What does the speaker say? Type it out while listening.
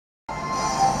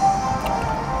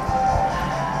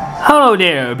Hello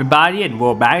there everybody, and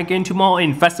we're back again to more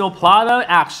in Festival Plaza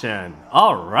action.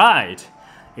 Alright,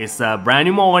 it's a brand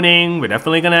new morning. We're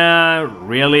definitely gonna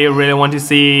really want to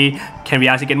see can we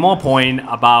actually get more point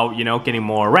about, you know, getting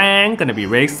more rank. Gonna be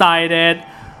really excited.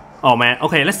 Oh man,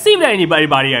 okay, let's see if there's anybody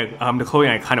the clothing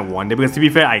I kind of wanted, because to be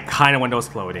fair, I kind of want those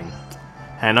clothing.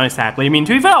 And not exactly, I mean,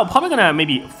 to be fair, I'm probably gonna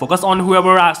maybe focus on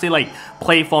whoever actually like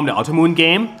play from the Auto Moon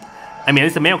game. I mean,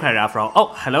 it's a male character after all.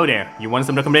 Oh, hello there. You want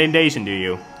some recommendation, do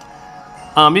you?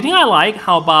 You think I like?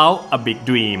 How about a big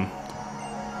dream?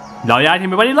 Loyal item,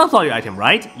 everybody loves loyal item,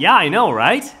 right? Yeah, I know,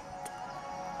 right?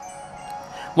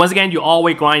 Once again, you're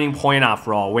always grinding point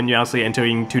after all when you're actually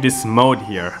entering into this mode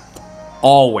here.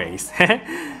 Always.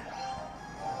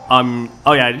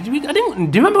 Oh yeah, do you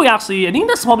remember I think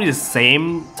that's probably the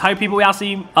same type of people we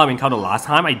actually encountered last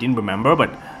time. I didn't remember, but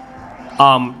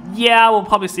yeah, we'll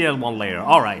probably see that one later.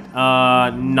 Alright,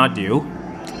 not due.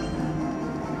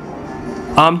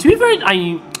 To be fair,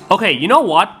 okay, you know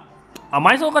what? Am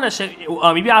I still gonna check?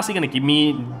 Maybe actually gonna give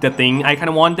me the thing I kind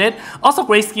of wanted. Also,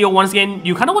 great skill. Once again,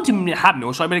 you kind of want to have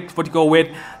no choice but to go with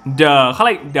the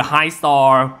the high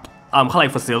star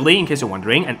facility, in case you're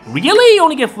wondering. And really, you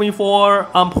only get 4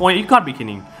 point. You can't be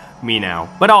kidding me now.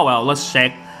 But oh well, let's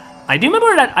check. I do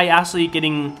remember that I actually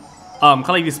getting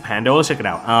this panda. Let's check it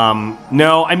out.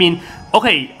 No, I mean,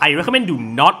 okay, I recommend do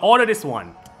not order this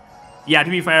one. Yeah,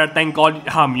 to be fair, thank God,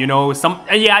 you know,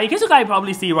 yeah, in case you guys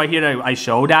probably see right here that I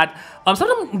show that, some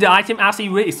of the item actually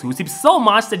really exclusive so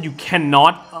much that you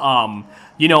cannot,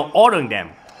 you know, ordering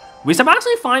them. Which I'm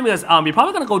actually fine because, we're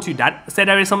probably gonna go to that set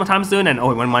area sometime soon, and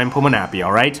oh, when my Pokemon happy,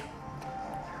 alright?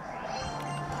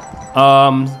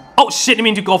 Oh shit, I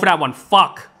mean to go for that one,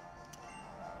 fuck.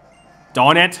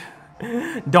 Darn it.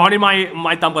 Darn it,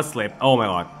 my thumb got slipped, oh my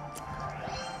god.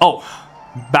 Oh,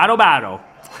 battle.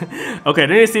 Okay,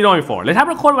 then it's only 4. Let's have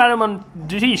a record battle on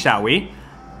GT, shall we?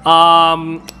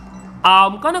 I'm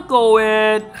gonna go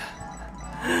with.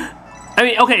 I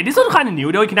mean, okay, this is kind of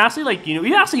new though. You can actually like, you know,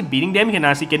 you're actually beating them. You can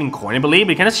actually get in coin, I believe.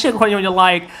 But you can actually check coin when you're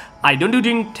like, I don't do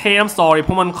doing I'm sorry,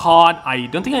 Pokemon card. I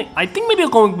don't think I think maybe I'm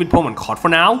going with Pokemon card for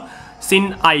now.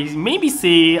 Since I maybe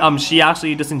see she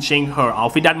actually doesn't change her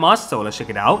outfit that much. So let's check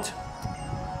it out.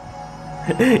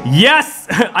 Yes,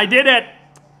 I did it.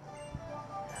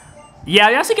 Yeah,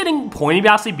 you're actually getting pointy,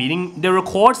 you're actually beating the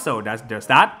record, so there's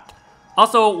that.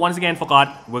 Also, once again,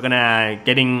 forgot, we're gonna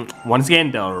getting, once again,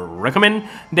 the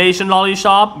recommendation lolly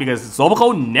shop, because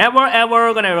Zobako never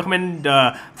ever gonna recommend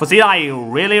the facility I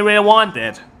really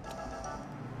wanted.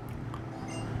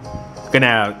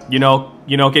 Gonna, you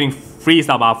know, getting free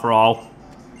stuff after all.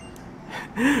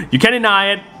 You can't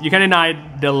deny it,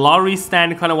 the lottery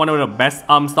stand kind of one of the best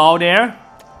stall there.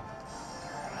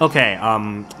 Okay,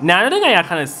 now I think I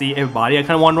kind of see everybody I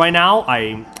kind of want right now.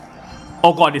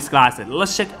 Oh god, this glasses.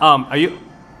 Let's check, are you,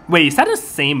 wait, is that the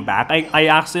same bag I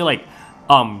actually like,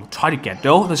 try to get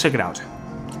though? Let's check it out.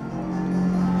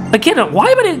 Again, why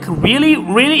am I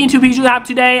really into Pikachu app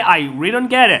today? I really don't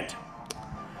get it.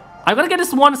 I'm gonna get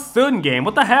this one certain game,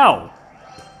 what the hell?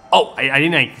 Oh, I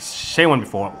didn't like share one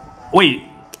before. Wait,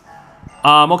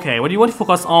 okay, what do you want to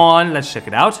focus on? Let's check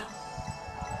it out.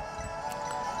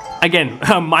 Again,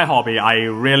 my hobby, I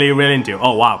really into.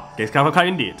 Oh wow, this kind of card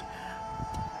indeed.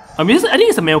 I think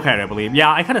it's a male character, I believe.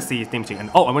 Yeah, I kind of see his name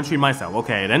and oh, I'm gonna treat myself.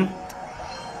 Okay then.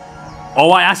 Oh,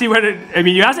 I actually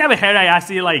you actually have a hair. I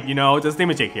actually like, you know, just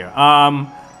name check here.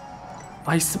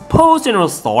 I suppose General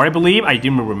Store, I believe. I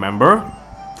didn't remember.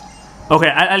 Okay,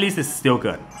 at least it's still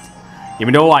good.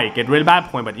 Even though I get really bad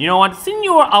point, but you know what? Seeing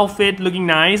your outfit looking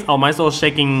nice, oh, my soul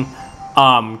shaking.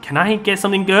 Can I get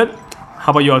something good? How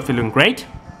about your outfit looking great?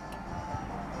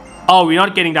 Oh, we're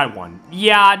not getting that one.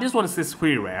 Yeah, this one is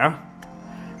pretty rare.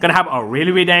 Gonna have a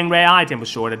really dang rare item for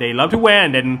sure that they love to wear,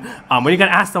 and then when you can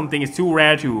ask something, it's too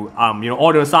rare to you know,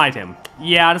 order this item.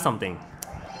 Yeah, that's something.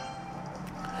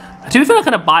 To be fair, I'm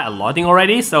gonna buy a lot of things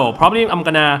already, so probably I'm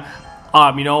gonna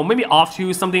you know, maybe off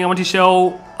to something I want to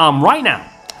show right now.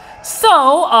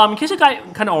 So in case you guys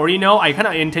kind of already know, I kind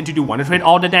of intend to do Wonder Trade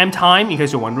all the damn time. In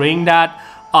case you're wondering that.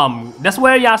 That's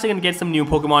where you're actually gonna get some new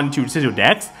Pokemon to your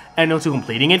Dex and also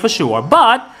completing it for sure.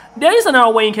 But there is another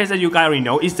way, in case that you guys already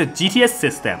know, is the GTS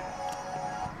system.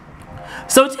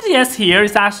 So GTS here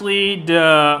is actually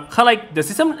the kind of like the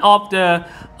system of the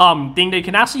thing that you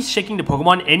can actually shaking the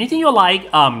Pokemon anything you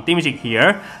like. Thing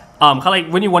here, kind of like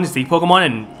when you want to see Pokemon,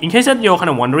 and in case that you're kind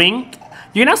of wondering,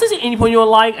 you can actually see any Pokemon you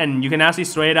like, and you can actually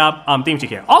straight up thing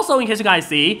here. Also, in case you guys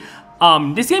see,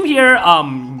 this game here,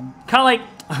 kind of like.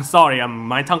 Sorry,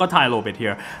 my tongue got tied a little bit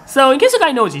here. So in case you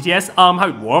guys know GTS, how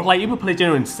it works, like if you play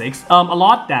Generation 6 a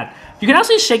lot, that you can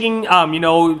actually shaking you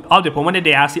know, all the Pokemon that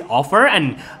they actually offer,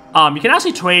 and you can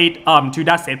actually trade to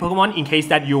that said Pokemon in case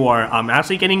that you are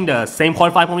actually getting the same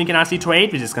qualified Pokemon you can actually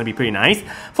trade, which is gonna be pretty nice.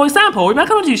 For example, if I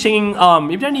come to shaking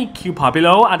if there are any Q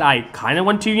Populo and I kind of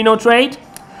want to, you know, trade,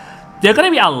 there's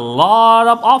gonna be a lot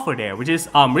of offer there, which is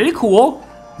really cool.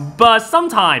 But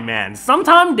sometimes, man,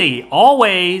 sometimes they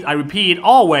always, I repeat,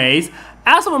 always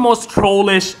ask for the most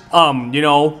trollish, you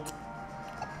know,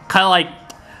 kind of like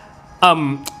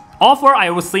offer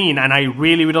I was seeing, and I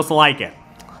really don't like it.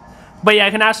 But yeah, I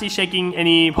can actually shaking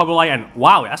any Popular, and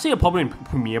wow, actually a Popular in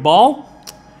Premier Ball.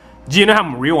 Do you know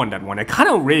I'm real on that one? I kind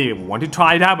of really want to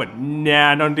try that, but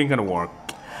nah, I don't think it's gonna work.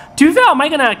 To be fair, am I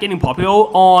gonna getting Popular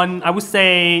on? I would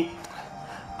say.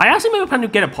 I actually maybe plan to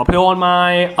get a Popular on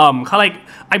my kind of like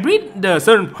I breed the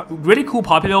certain really cool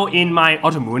Popular in my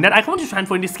Automoon that I want to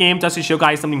transfer in this game just to show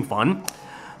guys something fun.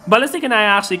 But let's see, can I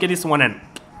actually get this one? And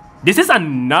this is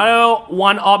another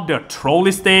one of the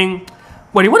trolliest thing.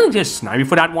 Wait, you want to just snipe me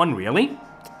for that one? Really?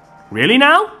 Really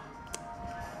now?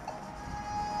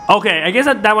 Okay, I guess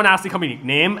that one actually comes with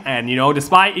nickname, and you know,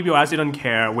 despite if you actually don't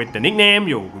care with the nickname,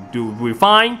 you'll do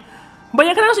fine. But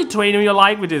you can actually trade in your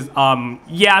life, which is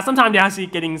yeah, sometimes they're actually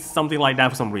getting something like that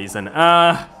for some reason.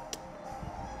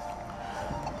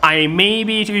 I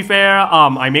maybe, to be fair,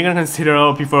 I may gonna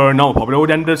prefer no Popular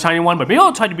than the shiny one, but maybe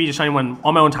I'll try to be the shiny one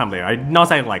on my own time later. I'm not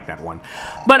saying like that one,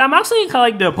 but I'm actually kind of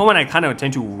like the Pokemon I kind of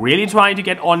tend to really try to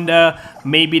get on the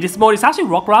maybe this mode. It's actually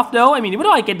Rockruff though. I mean, even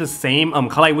though I get the same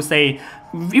color, I would say,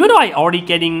 even though I already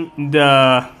getting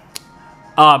the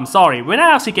sorry, when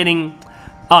I actually getting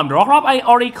the Rockruff, I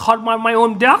already caught my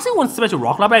own. There actually one special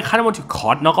Rockruff I kind of want to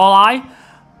caught, not gonna lie.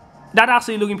 That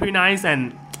actually looking pretty nice,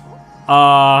 and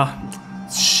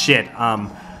shit,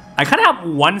 I kind of have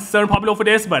one certain Popular for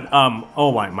this, but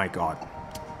oh my god,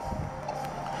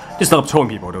 just stop trolling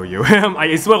people, don't you?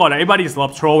 I swear God, everybody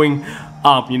stop trolling,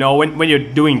 you know, when you're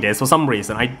doing this for some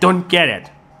reason. I don't get it.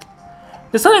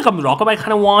 There's something like Rockruff I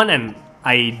kind of want, and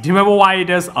I do remember why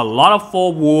there's a lot of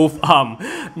 4-wolf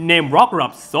named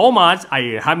Rockruff so much.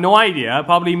 I have no idea.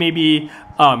 Probably maybe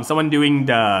someone doing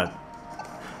the.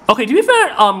 Okay, to be fair,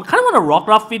 kind of want to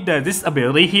Rockruff with this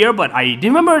ability here, but I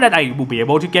didn't remember that I will be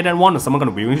able to get that one, or someone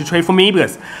gonna be willing to trade for me,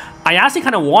 because I actually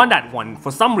kind of want that one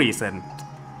for some reason.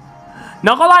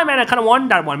 Not gonna lie, man, I kind of want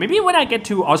that one. Maybe when I get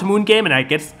to Automoon game and I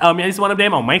get at least one of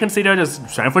them, I might consider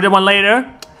just transfer that one later.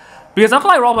 Because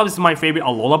Akala Rockruff is my favorite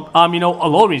Alola, you know,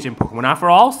 Alola region Pokemon after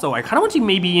all, so I kind of want to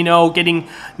maybe, you know, getting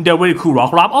the really cool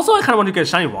Rockruff. Also, I kind of want to get a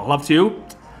shiny Rockruff too,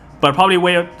 but probably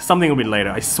wait something a bit later.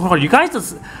 I swear, you guys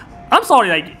just. I'm sorry,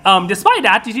 like, despite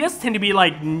that, GTS tend to be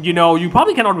like, you know, you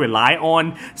probably cannot rely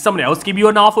on someone else give you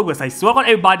an offer, because I swear God,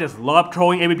 everybody just love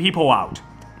throwing every people out.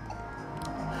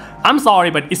 I'm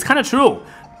sorry, but it's kind of true.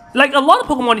 Like, a lot of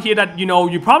Pokemon here that, you know,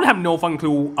 you probably have no fucking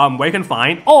clue where you can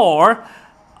find, or,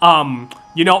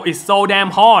 you know, it's so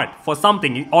damn hard for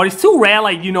something, or it's too rare,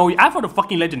 like, you know, you ask for the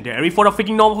fucking legendary for the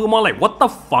freaking normal Pokemon, like, what the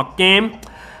fuck, game?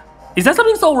 Is that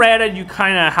something so rare that you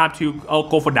kind of have to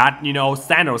go for that, you know,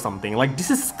 standard or something? Like,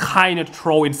 this is kind of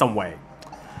troll in some way.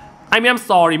 I mean, I'm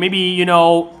sorry, maybe, you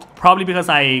know, probably because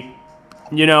I,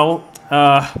 you know,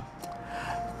 kind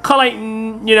of like,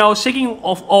 you know, shaking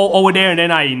off all over there, and then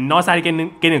I not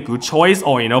getting a good choice,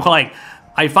 or, you know, kind of like,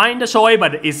 I find the choice,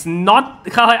 but it's not,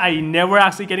 kind of like, I never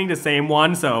actually getting the same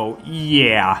one, so,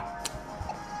 yeah.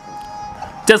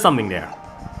 Just something there.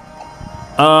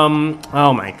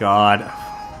 Oh my god.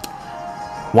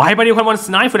 Why everybody want to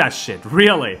snipe for that shit?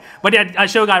 Really? But yeah, I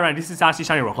show you guys, right, this is actually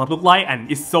shiny Rockruff look like,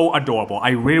 and it's so adorable.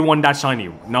 I really want that shiny,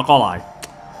 not gonna lie.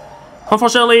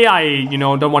 Unfortunately, I, you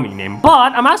know, don't want nickname,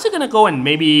 but I'm actually gonna go and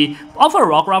maybe offer a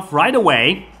Rockruff right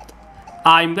away.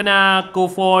 I'm gonna go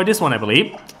for this one, I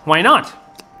believe. Why not?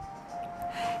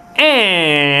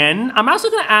 And I'm actually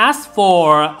gonna ask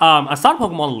for a starter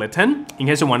Pokemon Litten, in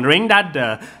case you're wondering that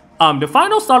the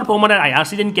final starter Pokemon that I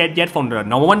actually didn't get yet from the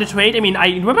normal one to trade. I mean, I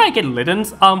remember I get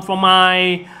Littens from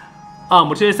my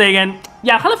what should I say again?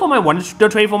 Yeah, kind of for my one to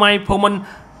trade for my Pokemon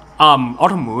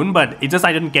Automoon, but it just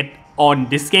I didn't get on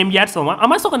this game yet. So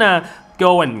I'm also gonna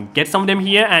go and get some of them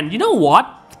here. And you know what?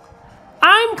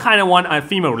 I'm kind of want a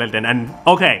female Litten. And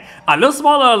okay, a little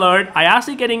spoiler alert, I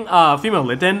actually getting a female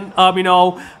Litten. You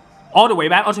know, all the way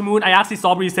back Automoon, I actually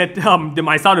saw reset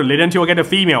my starter Litten until I get a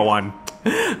female one.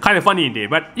 Kind of funny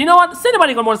indeed, but you know what? Say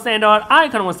nobody gonna want standard, I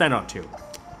kind of want standard too.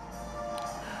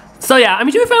 So yeah, I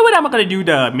mean, to be fair with, I'm not gonna do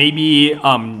the maybe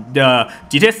the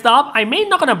GTS stuff. I may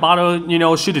not gonna bother, you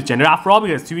know, shoot the gender after all,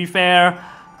 because to be fair,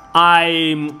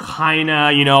 I'm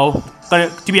kinda, you know,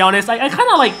 to be honest, I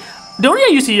kinda like the only I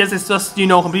use GTS is just, you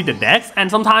know, complete the decks, and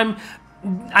sometimes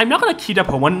I'm not gonna keep up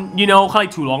one, you know, kind of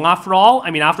like too long after all. I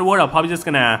mean, afterward, I'll probably just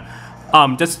gonna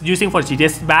just using for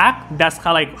GTS back. That's kind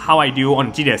of like how I do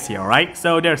on GTS here, right?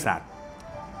 So there's that.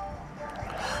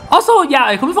 Also, yeah,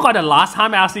 I completely forgot that last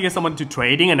time I actually get someone to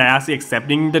trading and I actually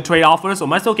accepting the trade offer, so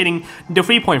I'm still getting the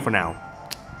free point for now.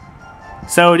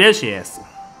 So there she is.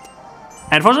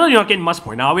 And fortunately, you're not getting much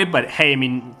point out of it, but hey, I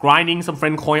mean, grinding some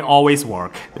friend coin always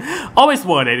work. Always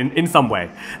worth it in some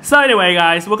way. So anyway,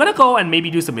 guys, we're gonna go and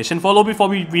maybe do submission follow before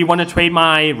we want to trade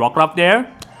my rock up there.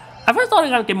 I first thought I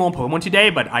was gonna get more Pokemon today,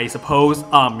 but I suppose,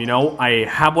 you know, I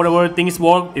have whatever things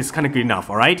work is kind of good enough,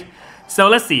 alright? So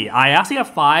let's see, I actually have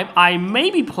 5. I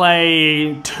maybe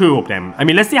play 2 of them. I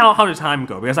mean, let's see how the time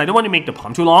goes, because I don't want to make the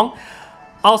pump too long.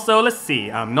 Also, let's see,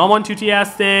 normal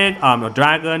 2TS, a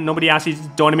dragon, nobody actually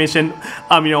joined the mission,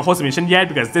 you know, host the mission yet,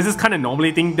 because this is kind of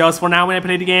normally thing does for now when I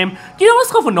play the game. You know,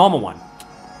 let's go for normal one.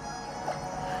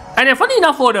 And then funny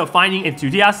enough for the finding in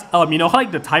 2TS, you know,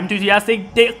 like the time 2TS,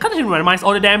 they kind of randomize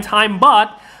all the damn time,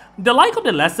 but the like of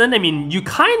the lesson, I mean, you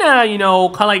kind of, you know,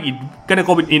 kind of like you're gonna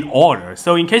go in order.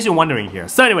 So in case you're wondering here.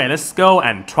 So anyway, let's go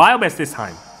and try our best this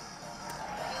time.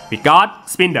 We got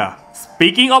Spinder.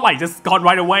 Speaking of, I just got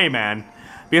right away, man.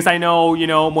 Because I know, you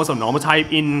know, most of normal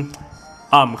type in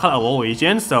kind of low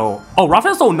region. So, oh, rough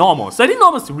is so normal. So I think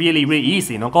normal is really, really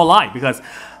easy, not gonna lie. Because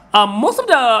most of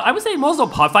the, I would say most of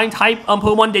pot fighting type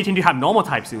Pokemon, they tend to have normal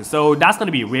types too. So that's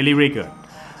gonna be really, really good.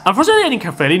 Unfortunately, I think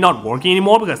Café not working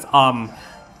anymore because,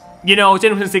 you know,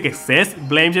 Generation 6 exists.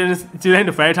 Blame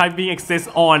Generation Fairy type being exists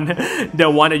on the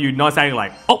one that you're not saying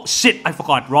like, oh shit, I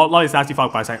forgot. Raw is actually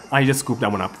fucked by I just scooped that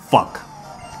one up. Fuck.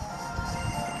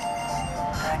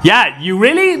 Yeah, you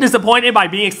really disappointed by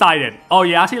being excited. Oh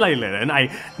yeah, actually like Litten.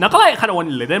 I not gonna like kind of want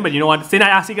Litten, but you know what? Since I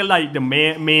actually get like the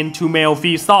main 2 male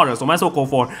female starters, so I might as well go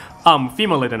for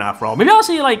female Litten after all. Maybe I'll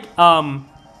actually like oh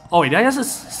wait, did I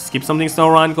just skip something Snow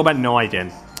Run? Go back? No, I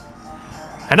didn't.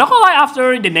 And not gonna lie,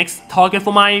 after the next target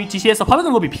for my GTS, I'm probably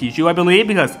gonna be Pichu, I believe,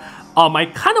 because I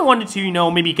kind of wanted to, you know,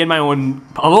 maybe get my own,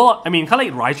 I mean, kind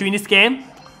of like Raichu in this game,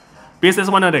 because that's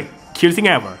one of the cutest thing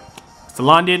ever.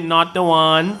 Salondit, not the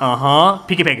one.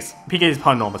 PK is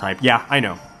part normal type. Yeah, I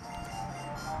know.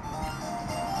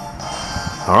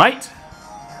 Alright.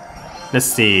 Let's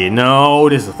see. No,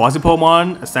 this is a fossil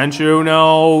Pokemon. Essential,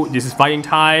 no. This is fighting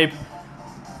type.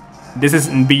 This is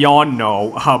beyond,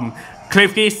 no.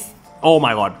 Cliffkey. Oh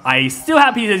my god, I still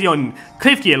have PCC on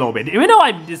Cliffkey a little bit. Even though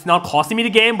it's not costing me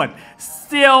the game, but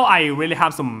still I really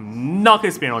have some not good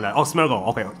experience on that. Oh, Smeargle.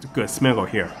 Okay, good. Smeargle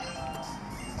here.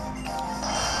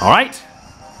 Alright.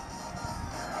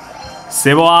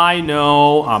 Sableye,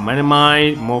 no.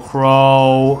 Manamite,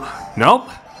 Mokro. Nope.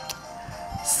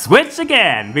 Switch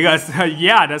again, because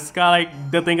yeah, that's kind of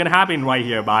like the thing gonna happen right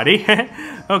here, buddy.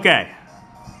 Okay.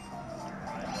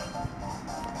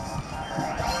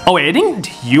 Oh wait, I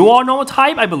think you are normal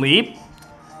type, I believe.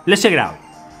 Let's check it out.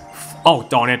 Oh,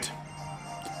 darn it.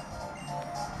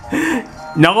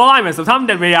 Not gonna lie, man, sometimes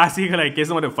that way I see like get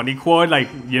some of the funny quote, like,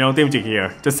 you know, thematic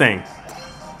here. Just saying.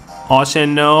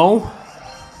 Ocean, no.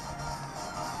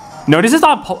 No, this is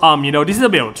not, you know, this is a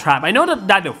bit of a trap. I know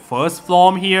that the first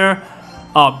form here,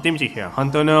 thematic here.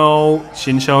 Hunter, no.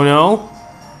 Shinsho, no.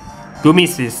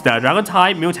 Gumis is the dragon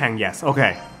type. Miltank, yes.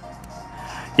 Okay.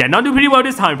 Yeah, not doing pretty well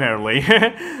this time apparently.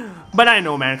 But I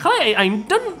know, man. I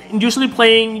don't usually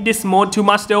playing this mode too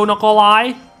much though, not gonna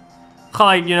lie.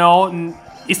 Like, you know,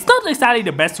 it's not exactly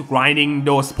the best to grinding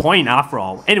those points after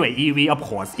all. Anyway, Eevee, of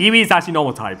course. Eevee is actually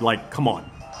normal type, like, come on.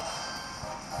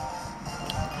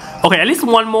 Okay, at least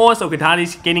one more, so Katana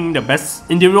is getting the best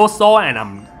individual star, and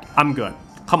I'm good.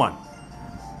 Come on.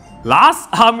 Last,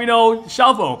 you know,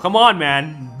 Shuffle. Come on,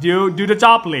 man. Do the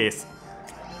job, please.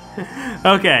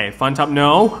 Okay, Fun Top,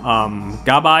 no.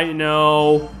 Gabite,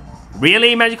 no.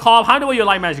 Really, Magikarp? How do you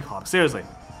like Magikarp? Seriously.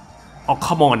 Oh,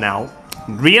 come on now.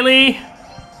 Really?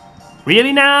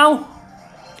 Really now?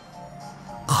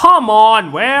 Come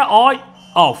on, where are you?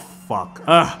 Oh, fuck.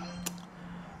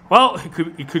 Well,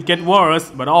 it could get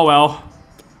worse, but oh well.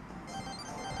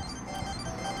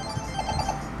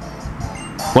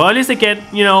 Well, at least I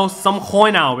get, you know, some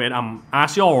coin out of it. I'm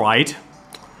actually alright.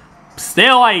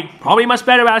 Still, like, probably much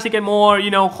better if I actually get more,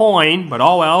 you know, coin, but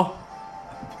oh well.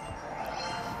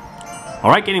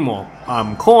 Alright, getting more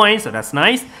coins, so that's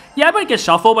nice. Yeah, I might get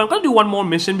shuffled, but I'm gonna do one more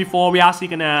mission before we actually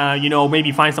gonna, you know,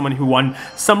 maybe find someone who wants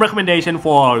some recommendation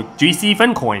for GC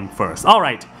Fan Coin first.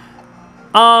 Alright.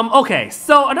 Okay,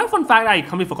 so another fun fact I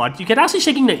completely forgot. You can actually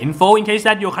checking the info in case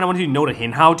that you kind of want to know the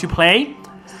hint how to play.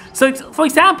 So for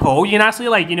example, you can actually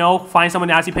like, you know, find someone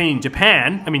actually playing in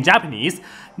Japan, I mean Japanese,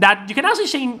 that you can actually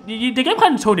change, the game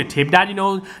kind of told the tip that, you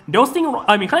know, those things,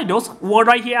 I mean, kind of those words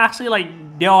right here actually like,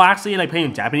 they're actually like playing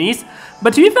in Japanese.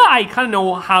 But to be fair, I kind of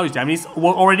know how Japanese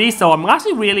work already, so I'm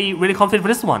actually really confident for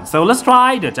this one. So let's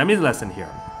try the Japanese lesson here.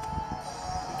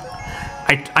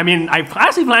 I mean, I'm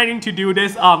actually planning to do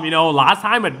this, you know, last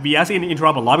time, but we actually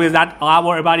interrupt a lot because that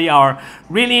everybody are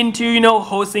really into, you know,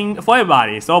 hosting for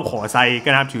everybody. So of course, I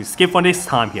gonna have to skip for this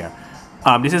time here.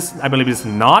 This is, I believe, this is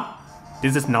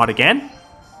not again.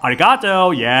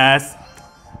 Arigato, yes.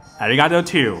 Arigato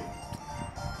too.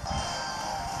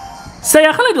 So yeah,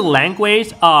 I kind of like the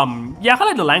language. Yeah, I kind of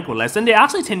like the language lesson. They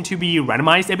actually tend to be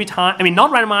randomized every time. I mean,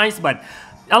 not randomized, but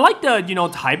I like the, you know,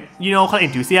 type, you know, kind of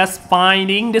enthusiast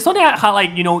finding. This one, I kind of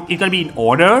like, you know, it's gonna be in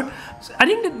order. So I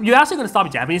think that you're actually gonna start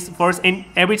with Japanese first, and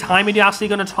every time you're actually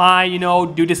gonna try, you know,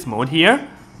 do this mode here.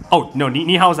 Oh no,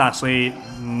 ni hao is actually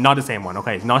not the same one.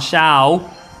 Okay, not Xiao.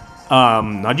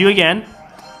 Not you again.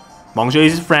 Bonjour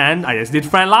is friend. I just did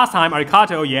friend last time.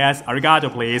 Arigato, yes.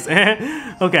 Arigato, please.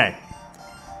 Okay.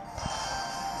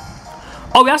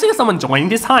 Oh, we actually got someone joining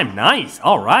this time. Nice.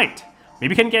 All right.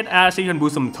 Maybe we can get actually can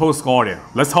boost some total score there.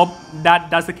 Let's hope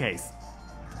that that's the case.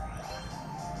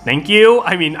 Thank you.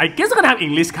 I mean, I guess we're gonna have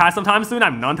English class sometime soon.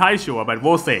 I'm not entirely sure, but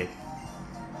we'll see.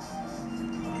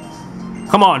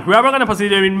 Come on, whoever gonna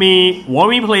participate with me, warn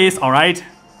me please. All right.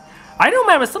 I don't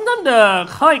remember. Sometimes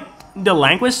the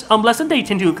language lesson, they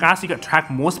tend to actually attract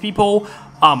most people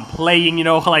playing, you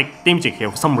know, like thematic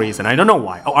here for some reason. I don't know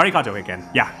why. Oh, Arigato again.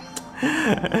 Yeah.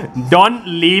 Don't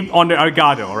leave on the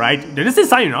Arigato, alright? This is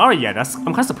Sayonara yet. I'm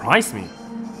kind of surprised me.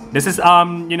 This is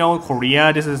you know,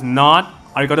 Korea. This is not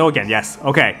Arigato again. Yes.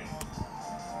 Okay.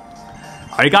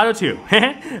 Arigato too.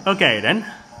 Okay then.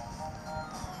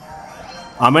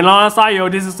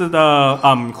 Sayo. This is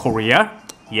the Korea.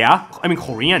 Yeah. I mean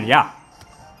Korean. Yeah.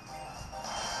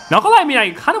 Not gonna lie, I mean,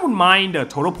 I kind of wouldn't mind the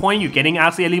total point you're getting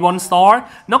actually at least 1 star.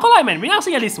 Not gonna lie, man, we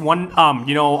actually at least one,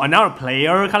 you know, another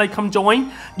player kind of come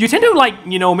join. You tend to like,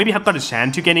 you know, maybe have got a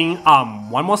chance to getting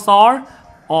 1 more star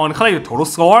on kind of the total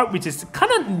score, which is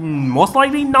kind of most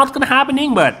likely not gonna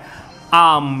happening, but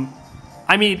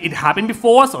I mean, it happened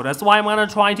before, so that's why I'm gonna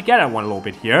try to get that one a little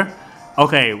bit here.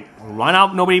 Okay, run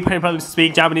out. Nobody probably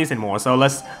speak Japanese anymore, so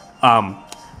let's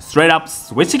straight up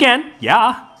switch again.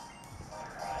 Yeah.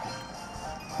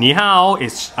 Ni hao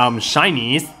is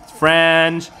Chinese,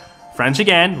 French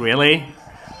again, really?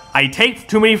 I take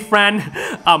too many French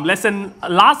lesson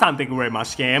last time, thank you very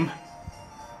much, game.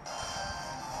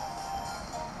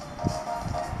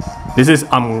 This is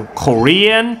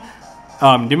Korean. Do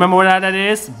you remember what that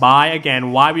is? Bye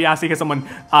again. Why we asking someone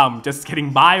just getting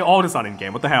by all of a sudden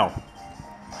game? What the hell?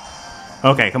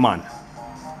 Okay, come on.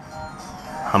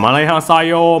 Hamaleha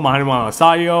sayo, mahima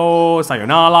sayo,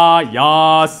 sayonara,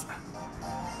 yes.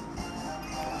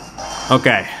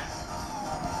 Okay.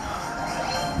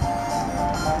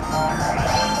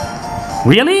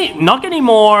 Really? Not getting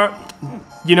more,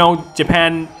 you know,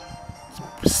 Japan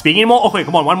speaking more? Okay,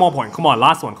 come on, one more point. Come on,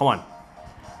 last one, come on.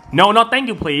 No, not thank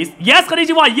you, please. Yes,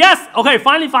 Konnichiwa, yes! Okay,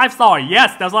 finally 5 star.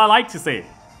 Yes, that's what I like to see.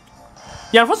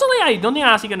 Yeah, unfortunately, I don't think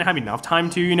I'm actually gonna have enough time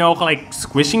to, you know, like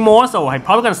squishing more, so I'm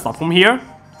probably gonna stop from here.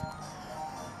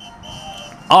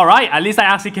 Alright, at least I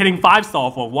actually getting 5 star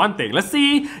for one thing. Let's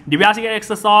see, did we actually get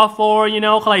extra star for, you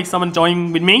know, like someone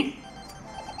joining with me?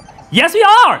 Yes, we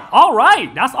are!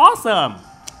 Alright, that's awesome.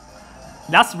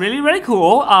 That's really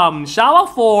cool. Shout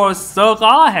out for Sir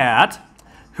Galahad,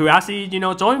 who actually, you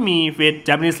know, joined me with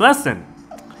Japanese lesson.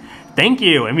 Thank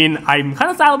you. I mean, I'm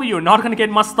kind of sad that you're not gonna get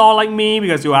much star like me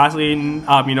because you're actually,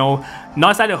 you know,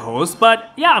 not inside the host.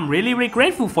 But yeah, I'm really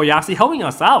grateful for you actually helping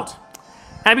us out.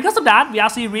 And because of that, we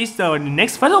actually reached the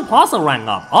next Federal Plaza rank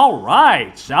up.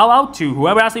 Alright, shout out to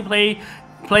whoever actually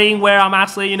playing where I'm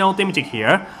actually, you know, thematic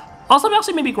here. Also, we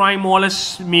actually maybe grind more or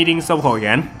less meeting Soho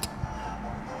again.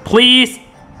 Please,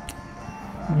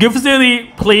 good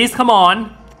facility, please, come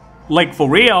on. Like, for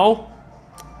real.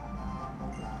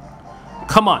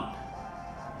 Come on.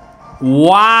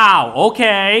 Wow,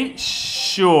 okay,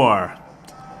 sure.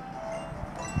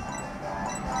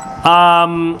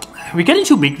 We're getting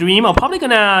too big dream. I'm probably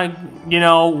gonna, you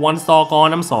know, 1 star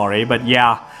gone. I'm sorry, but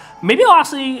yeah, maybe I'll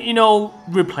actually, you know,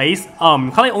 replace.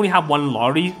 Kind of only have 1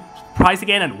 lottery prize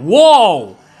again. And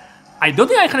whoa, I don't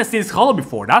think I kind of seen this color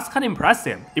before. That's kind of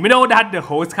impressive. Even though that the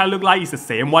host kind of look like it's the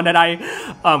same one that I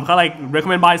kind of like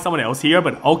recommend by someone else here.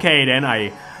 But okay, then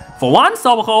for one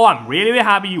Sobako, I'm really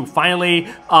happy you finally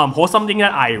host something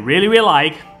that I really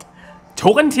like.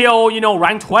 Took until, you know,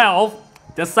 rank 12.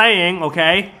 Just saying,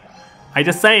 okay. I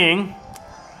just saying.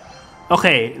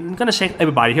 Okay, I'm gonna check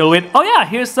everybody here with. Oh yeah,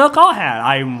 here's Sir Galahad.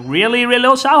 I'm really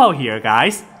little shout out here,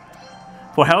 guys,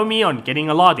 for helping me on getting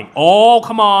a lot of things. Oh,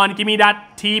 come on, give me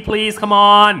that tea, please. Come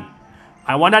on,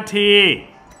 I want that tea.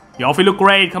 You all feel look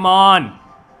great. Come on.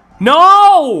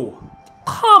 No,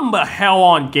 come the hell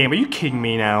on, game. Are you kidding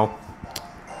me now?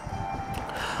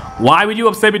 Why would you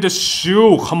upset with the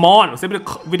shoe? Come on, upset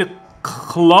with the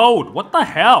clothes. What the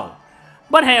hell?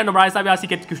 But hey, on the right side, we actually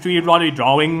get to see Roddy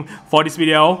drawing for this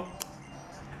video.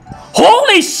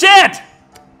 Holy shit!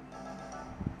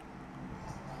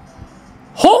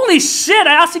 Holy shit!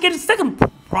 I actually get a second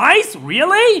prize?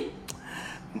 Really?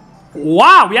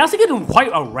 Wow, we actually get quite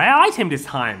a rare item this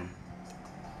time.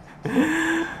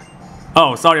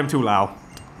 Oh, sorry, I'm too loud.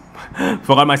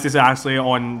 Forgot my sister actually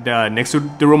on the next to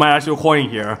the room I actually recording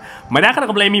here. My dad kind of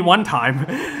complained me one time.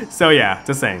 So yeah,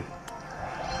 just saying.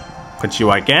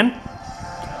 Konnichiwa again.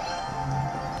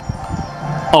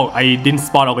 Oh, I didn't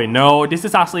spot. Okay, no, this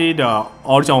is actually the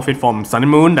original outfit from Sun and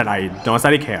Moon that I don't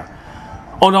exactly care.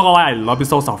 Oh, not gonna lie, I love this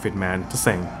whole outfit, man. Just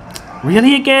saying.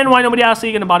 Really again? Why nobody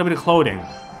actually gonna bother with the clothing?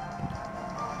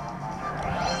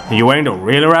 You're wearing the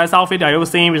really rarest outfit I ever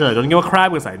seen, because I don't give a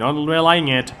crap because I don't really like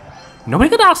it. Nobody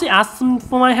could actually ask them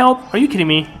for my help? Are you kidding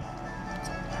me?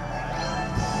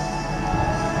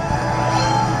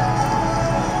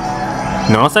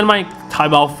 No, send my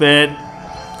type outfit.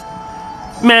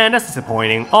 Man, that's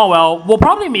disappointing. Oh well, we'll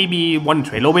probably maybe want to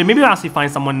trade a little bit. Maybe we'll actually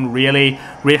find someone really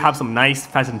have some nice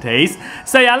fashion taste.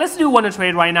 So yeah, let's do want to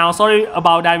trade right now. Sorry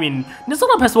about that. I mean, there's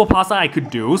not a festival plaza I could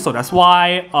do, so that's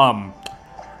why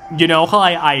you know,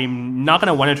 I'm not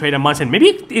gonna want to trade that much, and maybe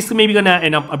it's gonna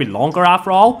end up a bit longer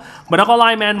after all. But not gonna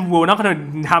lie, man, we're not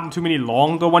gonna have too many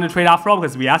longer want to trade after all,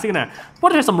 because we're actually gonna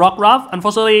want to trade some rock ruff.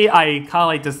 Unfortunately, I kinda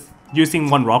like just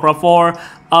using one rock ruff for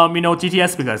you know,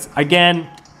 GTS, because again,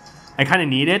 I kind of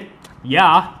need it.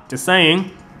 Yeah, just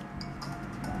saying.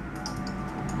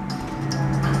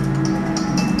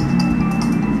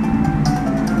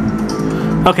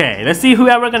 Okay, let's see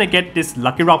whoever gonna get this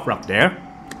lucky rock up there.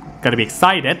 Gotta be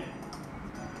excited.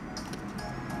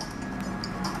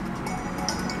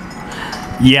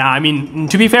 Yeah, I mean,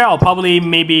 to be fair, I'll probably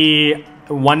maybe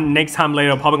next time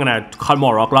later, probably gonna cut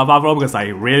more rock love after all, because I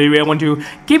really want to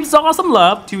give some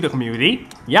love to the community.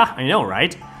 Yeah, I know,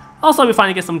 right? Also, we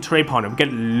finally get some trade partner. We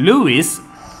get Louis.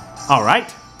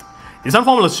 Alright. This one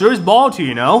from Luxurious Ball too,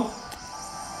 you know.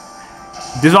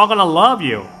 This is all gonna love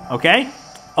you, okay?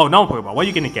 Oh, no Pokeball. What are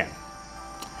you gonna get?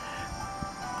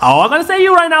 Oh, I'm gonna say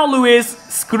you right now, Louis.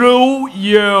 Screw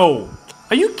you.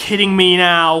 Are you kidding me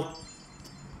now?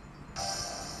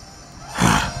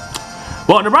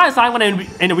 Well, on the bright side, I'm gonna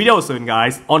end the video soon,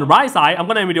 guys. On the bright side, I'm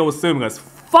gonna end the video soon, because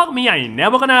fuck me, I ain't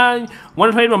never gonna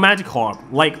want to trade with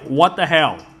Magikarp. Like, what the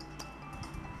hell?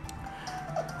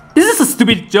 This is a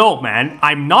stupid joke, man.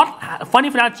 I'm not funny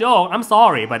for that joke. I'm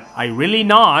sorry, but I really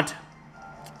not.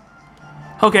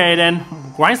 Okay, then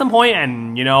grind some point,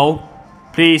 and you know,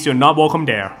 please, you're not welcome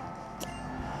there.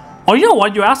 Oh, you know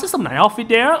what? You asked some nice outfit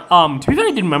there. To be fair,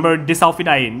 I didn't remember this outfit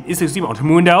is exclusive on the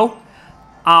moon though.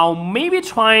 I'll maybe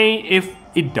try if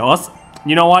it does.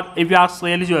 You know what? If you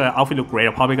actually at least your outfit look great,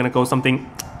 I'm probably gonna go something.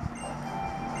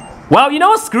 Well, you know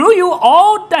what? Screw you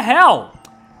all the hell.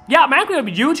 Yeah, I'm angry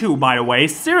with you two, by the way.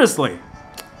 Seriously.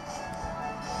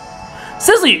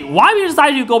 Seriously, why did you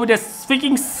decide to go with this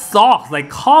freaking socks? Like,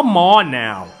 come on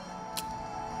now.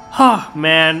 Huh,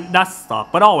 man, that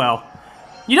sucked. But oh well.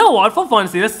 You know what? For fun,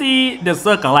 let's see the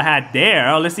circle I had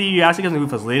there. Let's see you actually get some good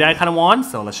facility that I kind of want.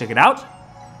 So let's check it out.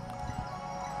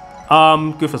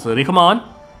 Good facility. Come on.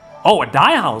 Oh, a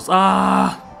dye house.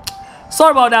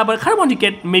 Sorry about that, but I kind of want to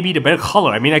get maybe the better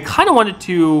color. I mean, I kind of wanted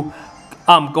to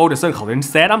go to certain color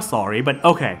instead. I'm sorry, but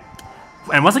okay.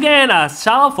 And once again, a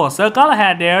shout out for Sir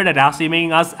Galahad there that actually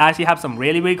making us actually have some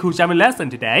really cool jamming lesson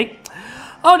today.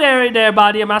 Oh, there,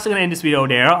 buddy. I'm actually gonna end this video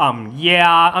there.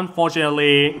 Yeah,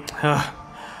 unfortunately,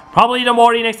 probably the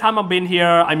more next time I've been here.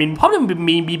 I mean, probably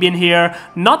me been here.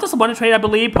 Not just one trade, I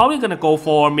believe. Probably gonna go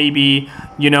for maybe,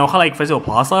 you know, like Festival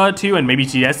Plaza 2 and maybe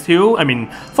GTS 2. I mean,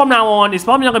 from now on, it's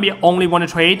probably not gonna be only one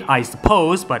trade, I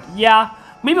suppose. But yeah,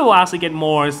 maybe we'll actually get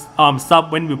more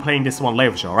stuff when we're playing this one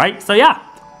later, sure, right? So yeah.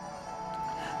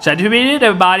 Shout out to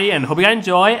everybody, and hope you guys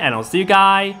enjoy, and I'll see you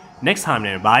guys next time,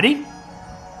 everybody.